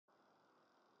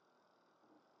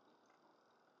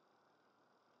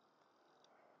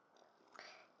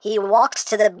He walks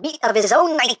to the beat of his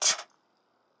own night.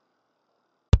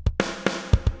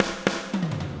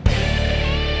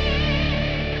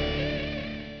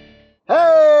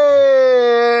 Hey!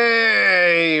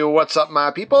 What's up,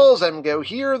 my peoples? EmGo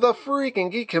here, the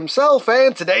freaking geek himself,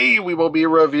 and today we will be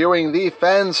reviewing the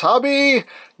fans' hobby,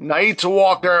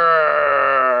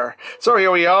 Nightwalker. So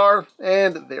here we are,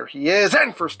 and there he is.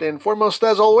 And first and foremost,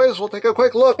 as always, we'll take a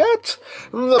quick look at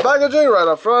the packaging right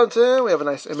up front, and we have a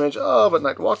nice image of a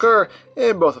Nightwalker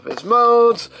in both of his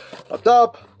modes. Up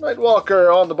top,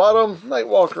 Nightwalker on the bottom,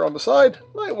 Nightwalker on the side,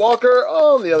 Nightwalker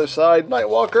on the other side,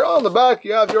 Nightwalker on the back.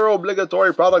 You have your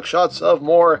obligatory product shots of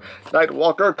more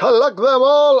Nightwalker. Collect them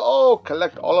all! Oh,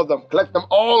 collect all of them. Collect them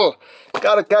all!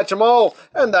 Gotta catch them all!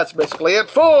 And that's basically it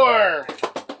for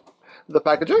the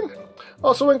packaging.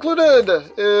 Also included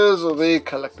is the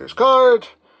collector's card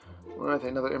with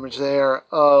another image there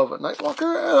of a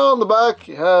Nightwalker. And on the back,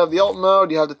 you have the alt mode,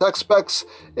 you have the tech specs,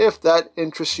 if that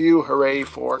interests you. Hooray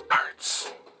for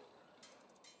cards.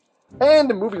 And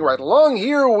moving right along,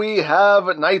 here we have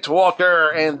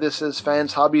Nightwalker, and this is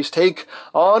Fans Hobby's take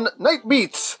on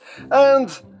Nightbeat.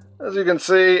 And as you can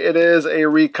see, it is a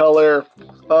recolor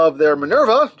of their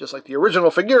Minerva, just like the original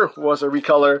figure was a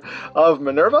recolor of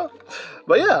Minerva.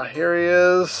 But yeah, here he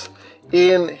is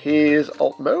in his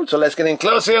alt mode. So let's get in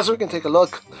close here so we can take a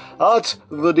look at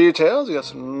the details. You got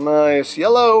some nice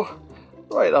yellow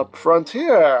right up front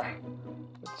here.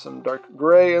 Got some dark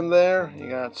gray in there. You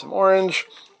got some orange.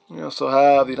 You also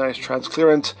have the nice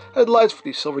transparent headlights for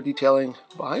the silver detailing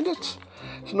behind it.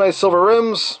 Some nice silver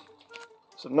rims.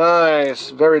 Some nice,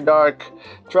 very dark,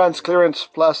 transparent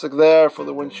plastic there for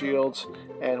the windshields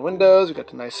and windows. You got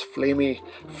the nice flamey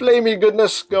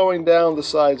goodness going down the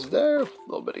sides there. A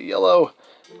little bit of yellow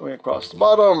going across the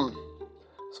bottom.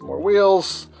 Some more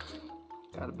wheels.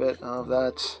 Got a bit of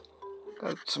that.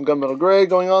 Got some gunmetal gray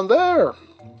going on there.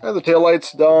 And the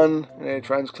taillights done in a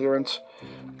transparent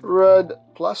red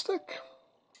plastic.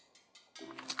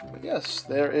 But yes,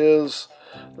 there is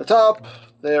the top.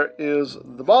 There is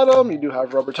the bottom. You do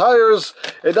have rubber tires.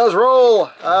 It does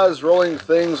roll, as rolling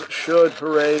things should.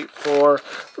 Hooray for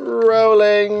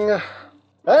rolling.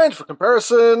 And for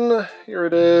comparison, here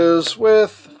it is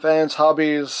with Fans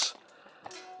Hobby's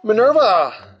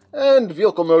Minerva. And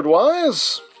vehicle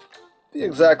mode-wise, the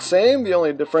exact same. The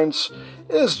only difference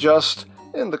is just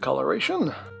in the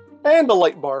coloration. And the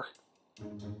light bar.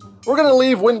 We're going to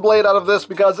leave Windblade out of this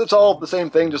because it's all the same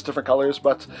thing, just different colors.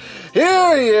 But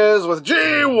here he is with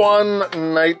G1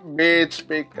 Nightbeat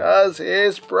because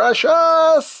he's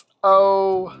precious.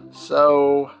 Oh,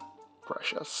 so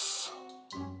precious.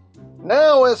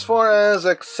 Now, as far as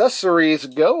accessories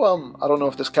go, I don't know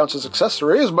if this counts as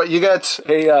accessories, but you get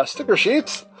a sticker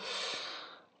sheet.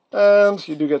 And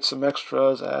you do get some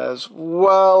extras as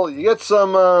well. You get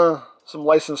some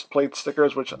license plate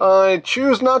stickers, which I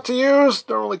choose not to use.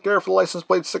 Don't really care for the license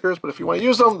plate stickers, but if you want to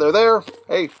use them, they're there.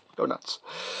 Hey, go nuts.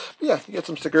 But yeah, you get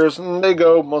some stickers, and they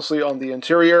go mostly on the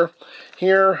interior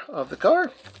here of the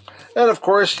car. And of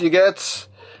course, you get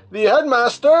the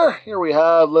headmaster. Here we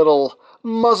have little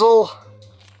muzzle.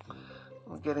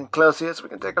 We're getting close here so we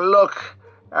can take a look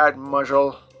at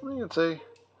muzzle. You can see,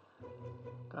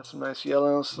 got some nice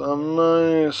yellow, some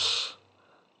nice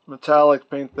metallic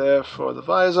paint there for the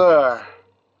visor.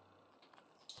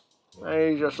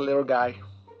 He's just a little guy.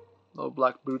 Little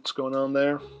black boots going on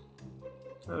there.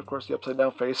 And of course the upside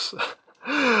down face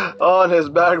on his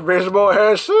back. Baseball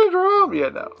hair syndrome. Yeah,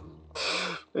 no.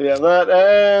 Yeah, that.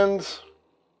 And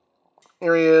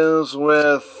here he is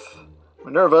with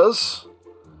Minerva's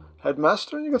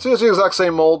headmaster. You can see it's the exact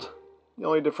same mold. The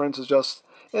only difference is just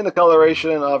in the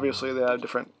coloration. Obviously they have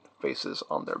different faces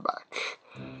on their back.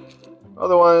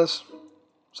 Otherwise,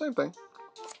 same thing.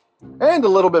 And a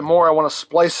little bit more I want to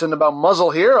splice in about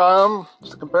muzzle here.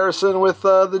 Just a comparison with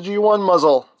the G1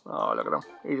 muzzle. Oh, look at him.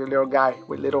 He's a little guy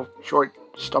with little short,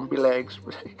 stumpy legs.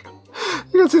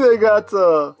 You can see they got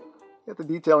the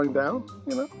detailing down,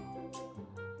 you know.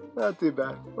 Not too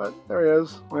bad. But there he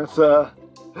is with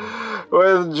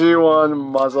G1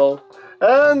 muzzle.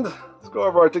 And let's go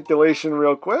over articulation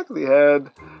real quick. The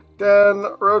head can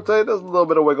rotate. There's a little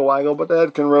bit of wiggle waggle, but the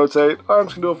head can rotate.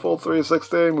 Arms can do a full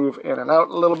 360, move in and out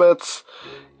a little bit.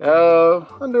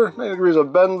 Under 90 degrees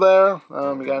of bend there.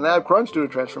 You got an ab crunch due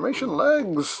to transformation.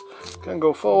 Legs can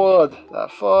go forward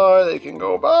that far. They can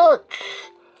go back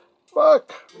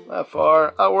that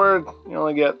far. Outward, you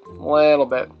only get a little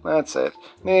bit. That's it.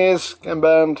 Knees can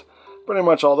bend pretty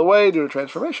much all the way due to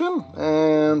transformation.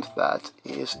 And that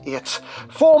is it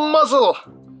for muzzle.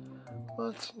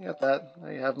 But you got that. Now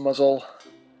you have muzzle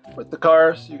with the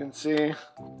car, so you can see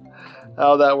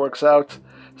how that works out.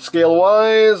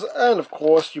 scale-wise. And of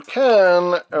course, you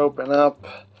can open up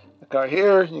the car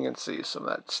here. You can see some of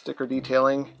that sticker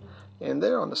detailing in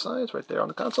there on the sides, right there on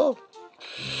the console.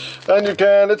 And you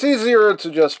can, it's easier to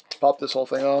just pop this whole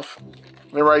thing off.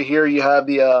 And right here you have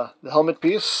the helmet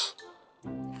piece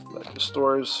that just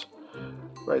stores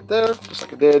right there, just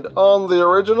like it did on the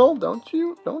original. Don't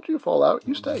you fall out.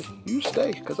 You stay,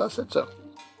 because I said so.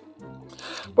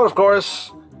 But of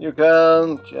course, you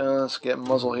can just get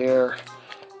muzzle here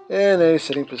in a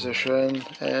sitting position,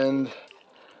 and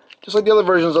just like the other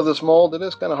versions of this mold, it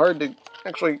is kind of hard to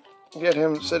actually get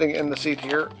him sitting in the seat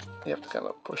here. You have to kind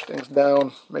of push things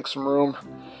down, make some room.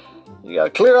 You gotta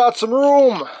clear out some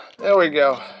room. There we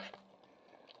go.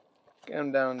 Get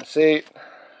him down in the seat.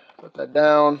 Put that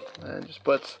down, and just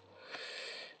put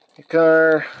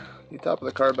the top of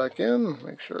the car back in.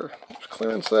 Make sure there's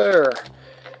clearance there.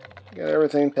 Get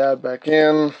everything tabbed back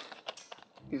in.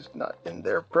 He's not in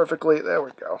there perfectly. There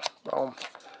we go. Boom.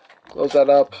 Close that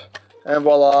up, and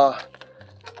voila.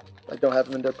 I don't have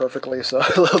them in there perfectly, so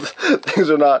things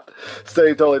are not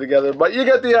staying totally together. But you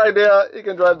get the idea. You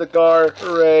can drive the car.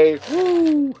 Hooray.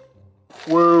 Woo.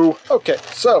 Woo. Okay,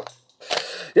 so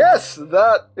yes,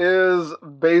 that is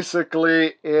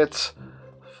basically it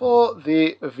for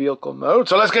the vehicle mode.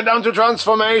 So let's get down to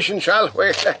transformation, shall we?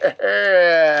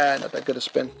 Not that good a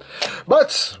spin.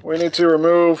 But we need to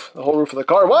remove the whole roof of the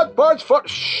car. What parts for?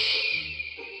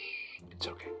 Shh. It's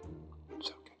okay.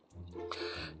 It's okay.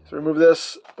 So remove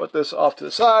this, put this off to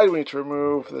the side. We need to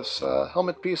remove this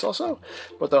helmet piece also.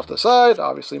 Put that off to the side.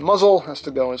 Obviously, muzzle has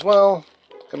to go as well.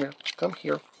 Come here. Come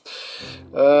here.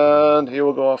 And here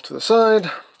we'll go off to the side.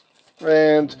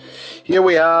 And here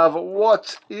we have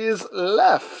what is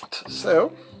left.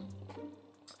 So,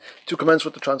 to commence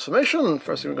with the transformation,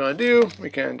 first thing we're going to do,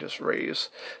 we can just raise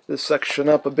this section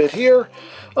up a bit here,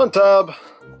 untab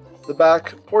the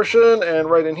back portion, and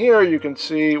right in here you can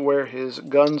see where his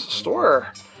guns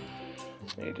store.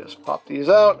 And you just pop these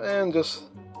out, and just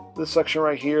this section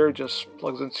right here just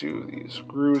plugs into these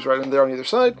grooves right in there on either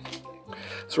side.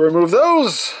 So remove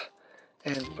those,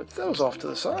 and put those off to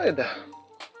the side.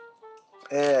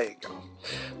 There you go.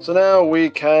 So now we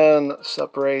can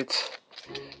separate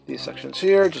these sections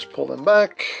here. Just pull them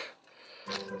back.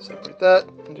 Separate that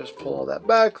and just pull all that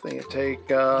back. Then you take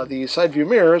the side view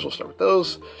mirrors. We'll start with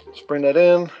those. Just bring that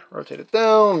in, rotate it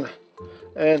down,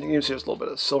 and you can see there's a little bit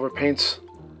of silver paint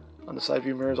on the side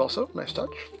view mirrors also. Nice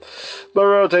touch. But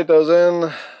rotate those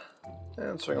in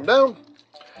and swing them down.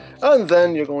 And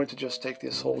then you're going to just take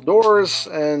these whole doors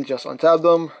and just untab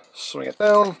them, swing it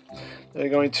down. Then you're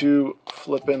going to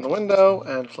flip in the window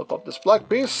and flip up this black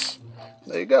piece.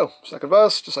 There you go. Second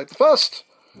vest, just like the first.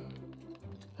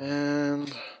 And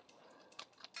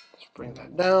just bring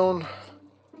that down.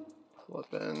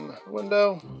 Flip in the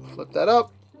window, flip that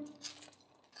up.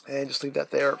 And just leave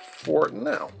that there for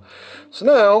now. So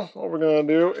now, what we're going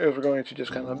to do is we're going to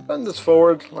just kind of bend this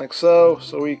forward like so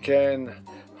we can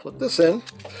flip this in.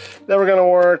 Then we're going to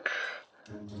work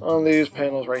on these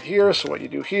panels right here. So what you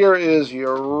do here is you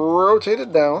rotate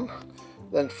it down,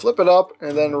 then flip it up,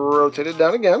 and then rotate it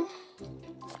down again.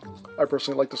 I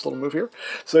personally like this little move here.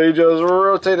 So you just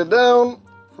rotate it down,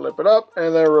 flip it up,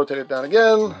 and then rotate it down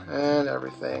again, and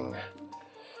everything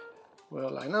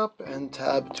will line up and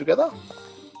tab together.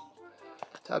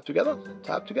 Tab together,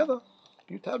 tab together.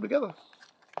 You tab together.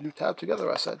 You tab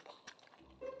together, I said.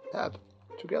 Tab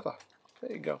together.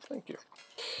 There you go. Thank you.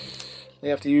 You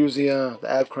have to use the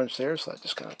ab crunch there, so that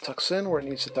just kind of tucks in where it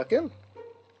needs to tuck in.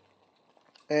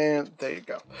 And there you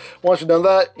go. Once you've done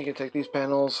that, you can take these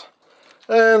panels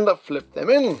and flip them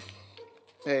in.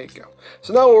 There you go.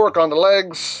 So now we'll work on the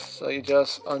legs. So you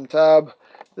just untab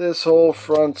this whole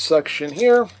front section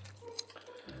here.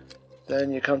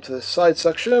 Then you come to the side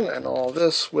section, and all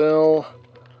this will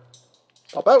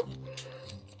pop out.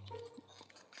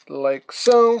 Like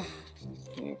so.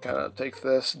 You kind of take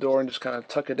this door and just kind of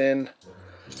tuck it in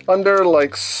under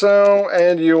like so,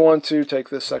 and you want to take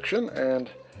this section and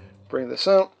bring this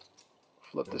out,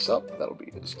 flip this up, that'll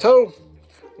be his toe.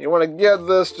 You want to get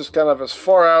this just kind of as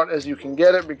far out as you can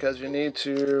get it, because you need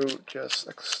to just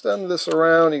extend this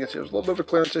around. You can see there's a little bit of a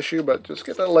clearance issue, but just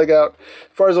get that leg out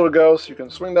as far as it'll go, so you can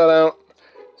swing that out.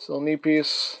 Still knee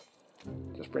piece,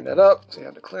 just bring that up so you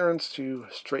have the clearance to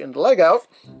straighten the leg out.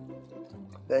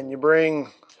 Then you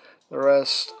bring the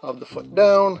rest of the foot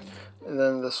down, and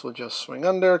then this will just swing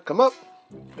under, come up,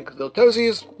 make a little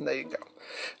toesies, and there you go.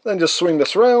 Then just swing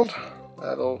this around,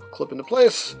 that'll clip into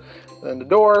place. Then the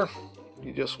door,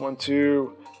 you just want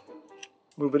to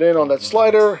move it in on that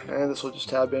slider, and this will just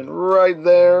tab in right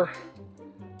there.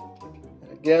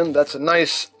 And Again, that's a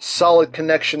nice solid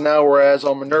connection now, whereas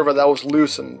on Minerva that was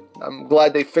loose, and I'm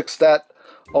glad they fixed that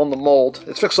on the mold.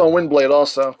 It's fixed on Windblade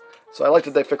also, so I like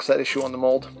that they fixed that issue on the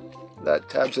mold. That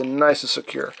tab's in nice and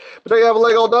secure. But there you have a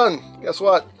leg all done. Guess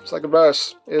what? Second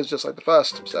verse is just like the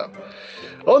first. So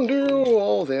undo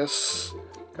all this,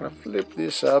 kind of flip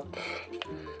this up,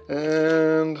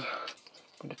 and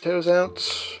put the toes out,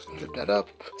 flip that up,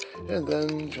 and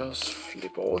then just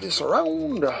flip all this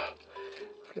around.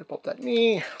 Flip up that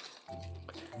knee,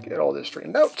 get all this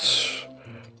straightened out,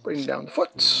 bring down the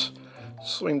foot,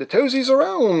 swing the toesies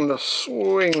around,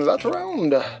 swing that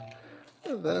around,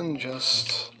 and then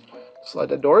just slide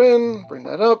that door in, bring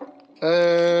that up,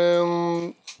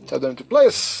 and tab them into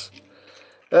place.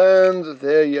 And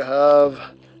there you have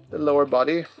the lower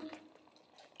body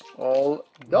all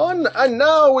done. And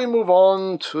now we move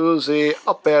on to the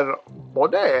upper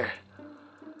body.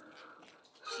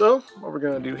 So what we're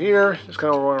going to do here is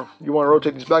kind of you want to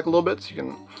rotate these back a little bit, so you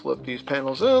can flip these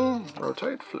panels in,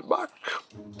 rotate, flip back,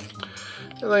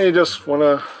 and then you just want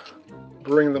to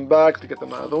bring them back to get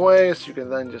them out of the way, so you can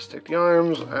then just take the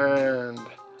arms and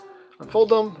unfold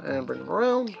them and bring them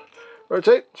around,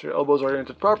 rotate so your elbows are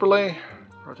oriented properly,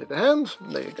 rotate the hands,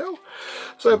 and there you go.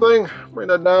 Same thing, bring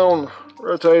that down,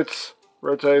 rotate,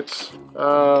 rotate,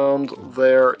 and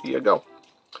there you go.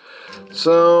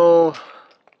 So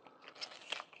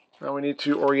now we need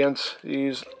to orient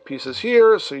these pieces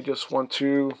here, so you just want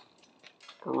to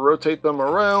rotate them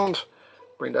around,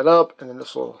 bring that up, and then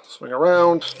this will swing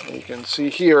around, and you can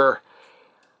see here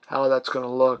how that's going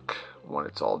to look when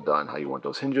it's all done, how you want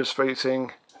those hinges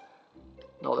facing,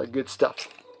 and all that good stuff.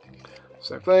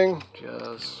 Same thing,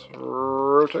 just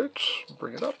rotate,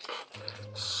 bring it up,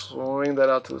 swing that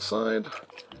out to the side,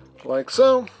 like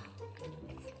so.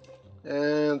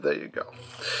 And there you go.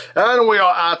 And we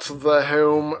are at the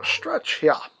home stretch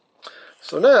here.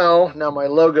 So now my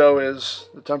logo is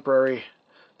the temporary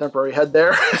head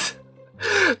there.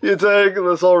 You take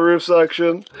this whole roof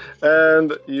section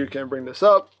and you can bring this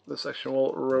up. This section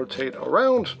will rotate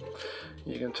around.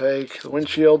 You can take the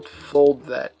windshield, fold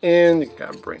that in. You can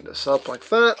kind of bring this up like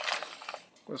that.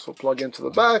 This will plug into the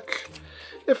back.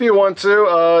 If you want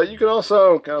to, you can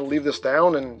also kind of leave this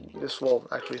down and this will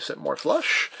actually sit more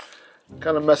flush.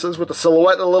 Kind of messes with the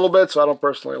silhouette a little bit, so I don't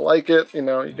personally like it. You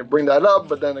know, you can bring that up,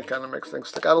 but then it kind of makes things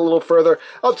stick out a little further.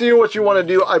 Up to you what you want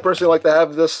to do. I personally like to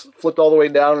have this flipped all the way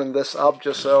down and this up,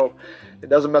 just so it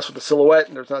doesn't mess with the silhouette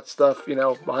and there's not stuff, you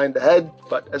know, behind the head.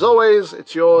 But as always,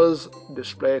 it's yours.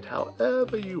 Display it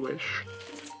however you wish.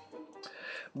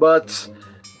 But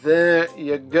there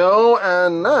you go.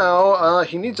 And now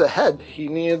he needs a head. He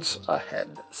needs a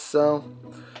head. So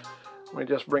let me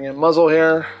just bring in muzzle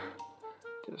here.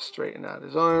 Just straighten out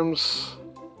his arms.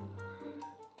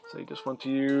 So you just want to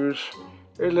use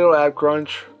a little ab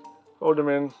crunch, fold him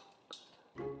in,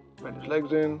 bend his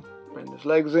legs in, bend his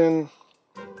legs in,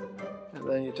 and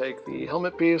then you take the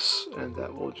helmet piece and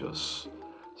that will just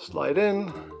slide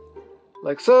in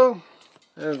like so,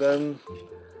 and then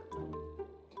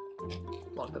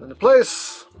lock that into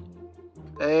place,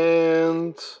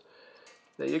 and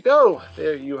there you go.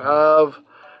 There you have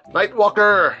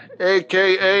Nightwalker,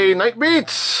 aka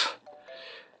Nightbeat,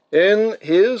 in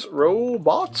his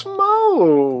robots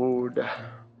mode.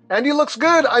 And he looks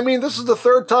good. I mean, this is the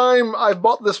third time I've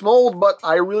bought this mold, but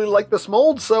I really like this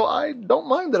mold, so I don't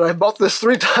mind that I bought this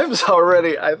 3 times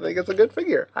already. I think it's a good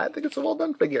figure. I think it's a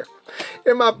well-done figure,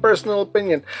 in my personal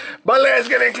opinion. But let's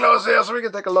get in close here so we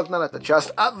can take a look not at the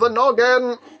chest, at the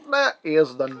noggin. There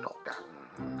is the noggin.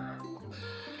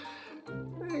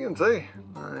 You can see.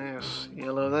 Nice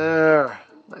yellow there.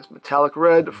 Nice metallic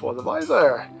red for the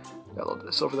visor. Got a little bit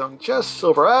of silver down the chest,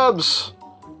 silver abs.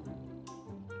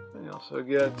 And you also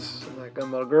get that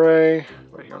gunmetal gray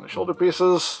right here on the shoulder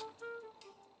pieces.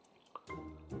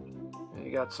 And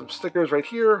you got some stickers right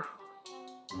here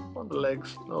on the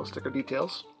legs. No sticker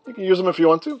details. You can use them if you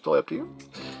want to. It's totally up to you.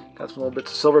 Got some little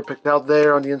bits of silver picked out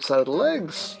there on the inside of the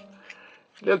legs.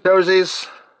 Little toesies.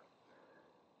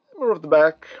 More of the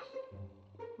back.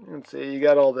 You can see, you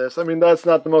got all this. I mean, that's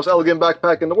not the most elegant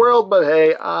backpack in the world, but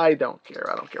hey, I don't care.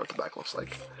 I don't care what the back looks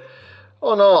like.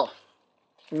 All in all,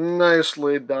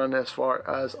 nicely done as far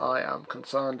as I am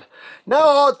concerned.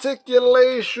 Now,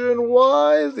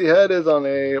 articulation-wise, the head is on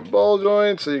a ball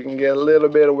joint, so you can get a little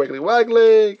bit of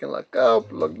wiggly-waggly. You can look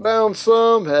up, look down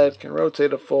some. Head can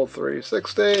rotate a full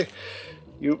 360.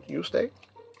 You stay.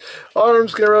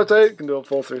 Arms can rotate, can do a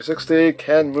full 360,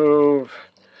 can move.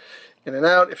 in and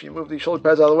out. If you move these shoulder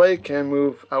pads out of the way, can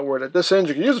move outward at this hinge.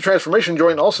 You can use the transformation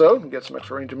joint also and get some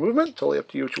extra range of movement. Totally up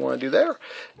to you what you want to do there.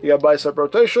 You got bicep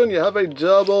rotation. You have a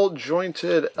double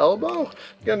jointed elbow.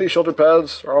 Again, these shoulder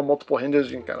pads are all multiple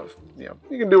hinges. You can kind of,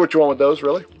 you can do what you want with those,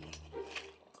 really.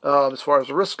 As far as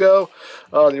the wrists go,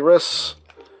 the wrists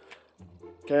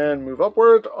can move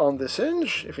upward on this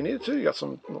hinge if you needed to. You got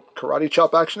some karate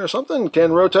chop action or something.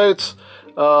 Can rotate.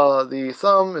 The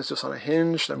thumb is just on a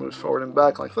hinge that moves forward and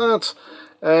back like that.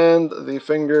 And the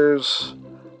fingers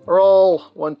are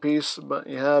all one piece, but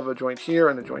you have a joint here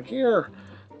and a joint here.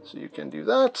 So you can do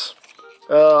that.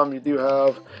 You do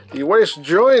have the waist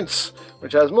joints,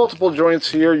 which has multiple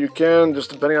joints here. You can, just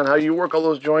depending on how you work all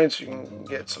those joints, you can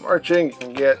get some arching, you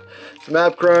can get some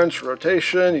ab crunch,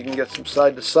 rotation, you can get some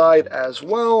side to side as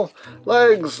well.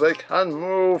 Legs, they can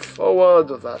move forward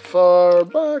that far,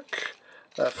 back,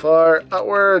 that far,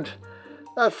 outward,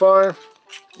 that far.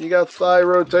 You got thigh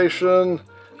rotation.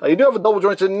 You do have a double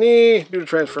jointed knee due to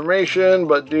transformation,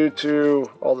 but due to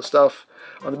all the stuff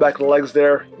on the back of the legs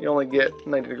there, you only get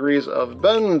 90 degrees of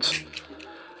bend.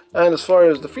 And as far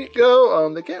as the feet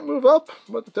go, they can't move up,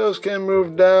 but the toes can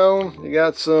move down. You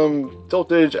got some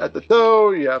tiltage at the toe.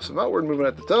 You have some outward movement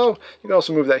at the toe. You can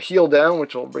also move that heel down,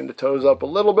 which will bring the toes up a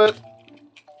little bit.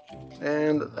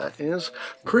 And that is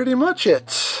pretty much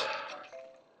it.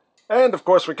 And of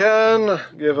course we can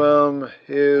give him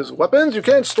his weapons. You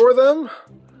can store them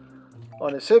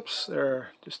on his hips. There are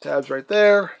just tabs right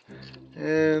there.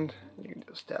 And you can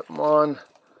just tap them on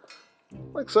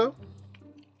like so,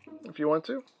 if you want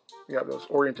to. You have those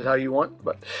oriented how you want,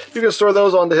 but you can store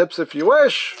those on the hips if you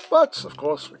wish. But, of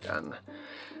course, we can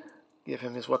give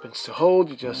him his weapons to hold.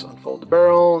 You just unfold the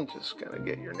barrel and just kind of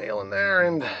get your nail in there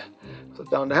and flip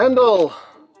down the handle.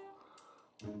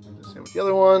 Same with the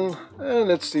other one. And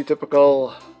it's the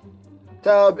typical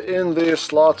tab in the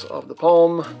slot of the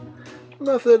palm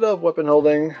method of weapon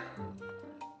holding.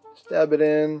 Stab it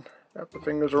in. Wrap the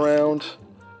fingers around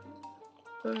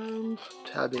and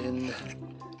tab in.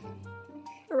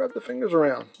 Wrap the fingers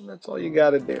around. That's all you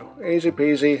gotta do. Easy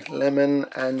peasy, lemon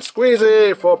and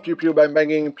squeezy for pew pew bang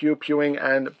banging, pew pewing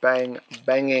and bang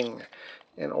banging,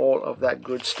 and all of that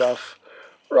good stuff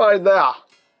right there.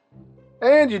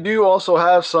 And you do also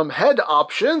have some head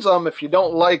options. If you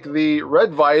don't like the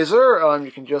red visor,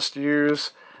 you can just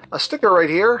use a sticker right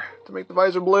here to make the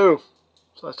visor blue.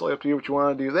 So that's totally up to you what you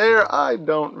want to do there. I'm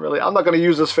not going to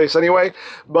use this face anyway,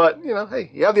 but, hey,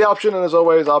 you have the option, and as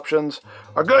always, options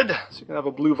are good. So you can have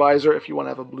a blue visor if you want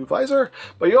to have a blue visor,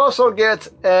 but you also get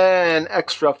an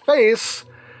extra face,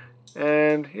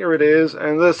 and here it is,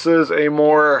 and this is a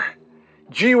more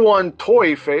G1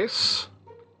 toy face.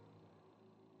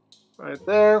 Right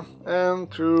there,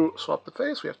 and to swap the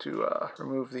face, we have to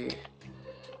remove the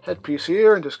headpiece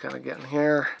here and just kind of get in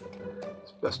here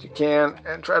as best you can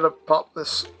and try to pop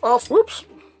this off. Whoops,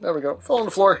 there we go, fell on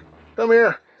the floor. Come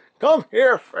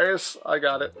here, face. I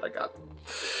got it.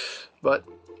 But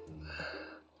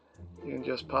you can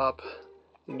just pop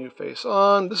the new face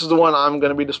on. This is the one I'm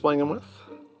going to be displaying him with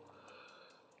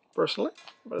personally,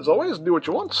 but as always, do what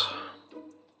you want.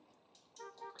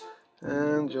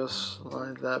 And just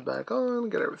slide that back on,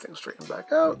 get everything straightened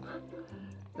back out.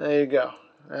 There you go.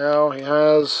 Now he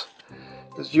has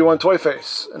this G1 toy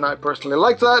face, and I personally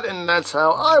like that, and that's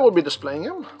how I will be displaying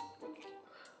him.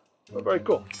 But very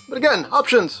cool. But again,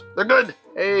 options, they're good.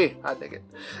 Hey, I dig it.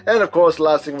 And of course, the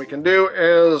last thing we can do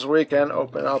is we can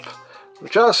open up the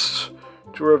chest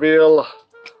to reveal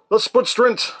the split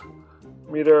strength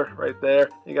meter right there.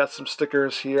 You got some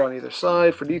stickers here on either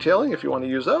side for detailing if you want to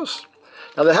use those.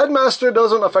 Now the headmaster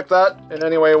doesn't affect that in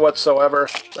any way whatsoever.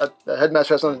 The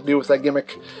headmaster has nothing to do with that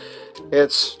gimmick.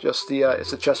 It's just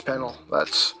it's the chest panel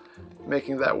that's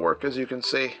making that work, as you can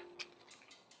see.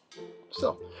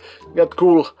 So, you got the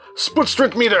cool split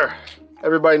strength meter.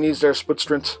 Everybody needs their split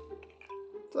strength.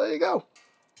 So there you go.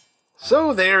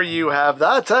 So there you have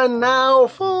that, and now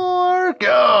for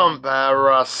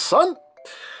comparison.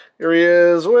 Here he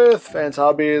is with Fans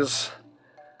Hobbies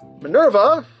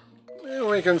Minerva. And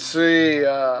we can see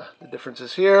the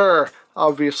differences here.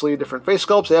 Obviously, different face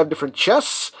sculpts. They have different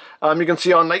chests. You can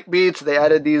see on Nightbeat, they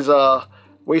added these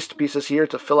waist pieces here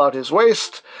to fill out his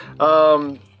waist.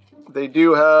 They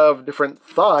do have different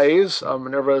thighs.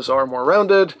 Minerva's are more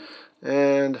rounded,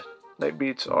 and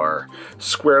Nightbeats are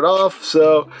squared off.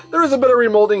 So there is a bit of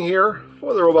remolding here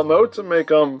for the robot mode to make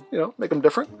them, make them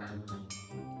different.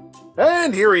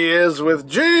 And here he is with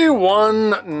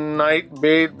G1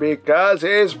 Nightbeat because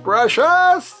he's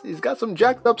precious. He's got some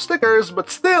jacked up stickers, but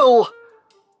still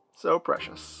so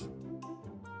precious.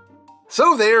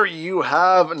 So there you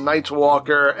have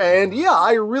Nightwalker, and yeah,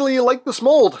 I really like this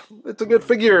mold. It's a good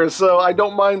figure, so I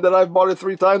don't mind that I've bought it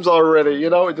 3 times already. You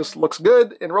know, it just looks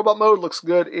good in robot mode, looks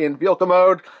good in vehicle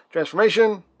mode,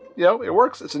 transformation. You know, it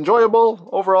works. It's enjoyable.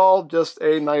 Overall, just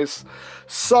a nice,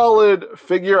 solid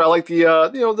figure. I like the,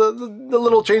 you know, the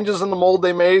little changes in the mold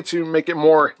they made to make it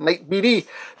more Nightbeat-y.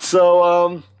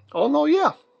 So, oh no,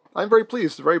 yeah, I'm very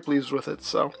pleased with it.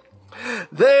 So,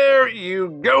 there you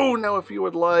go. Now, if you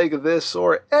would like this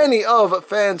or any of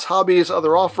Fans Hobby's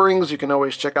other offerings, you can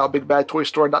always check out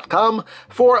BigBadToyStore.com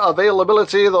for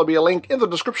availability. There'll be a link in the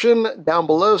description down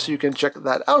below, so you can check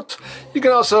that out. You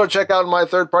can also check out my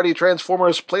third-party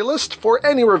Transformers playlist for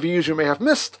any reviews you may have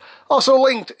missed. Also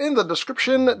linked in the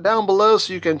description down below,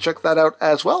 so you can check that out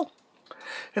as well.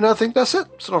 And I think that's it.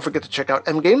 So don't forget to check out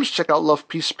EmGo's, check out Love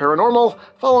Peace Paranormal,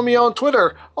 follow me on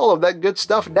Twitter, all of that good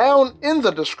stuff down in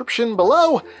the description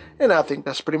below. And I think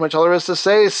that's pretty much all there is to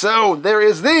say. So there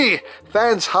is the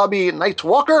Fans Hobby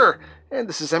Nightwalker. And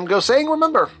this is EmGo saying,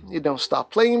 remember, you don't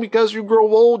stop playing because you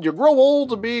grow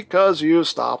old because you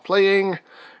stop playing.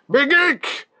 Be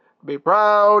geek, be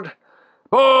proud,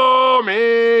 bomb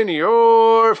in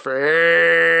your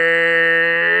face.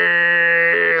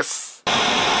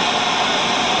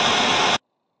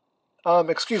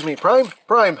 Excuse me, Prime?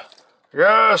 Prime.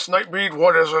 Yes, Nightbeat,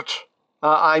 what is it?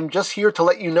 I'm just here to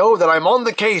let you know that I'm on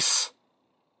the case.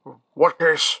 What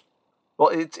case? Well,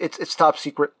 it's top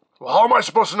secret. Well, how am I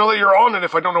supposed to know that you're on it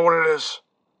if I don't know what it is?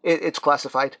 It's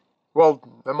classified. Well,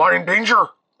 am I in danger?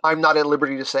 I'm not at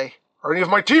liberty to say. Are any of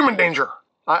my team in danger?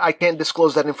 I can't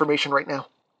disclose that information right now.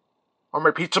 Are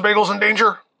my pizza bagels in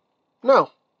danger?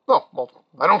 No. Oh, well,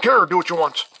 I don't care. Do what you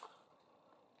want.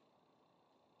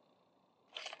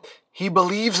 He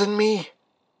believes in me.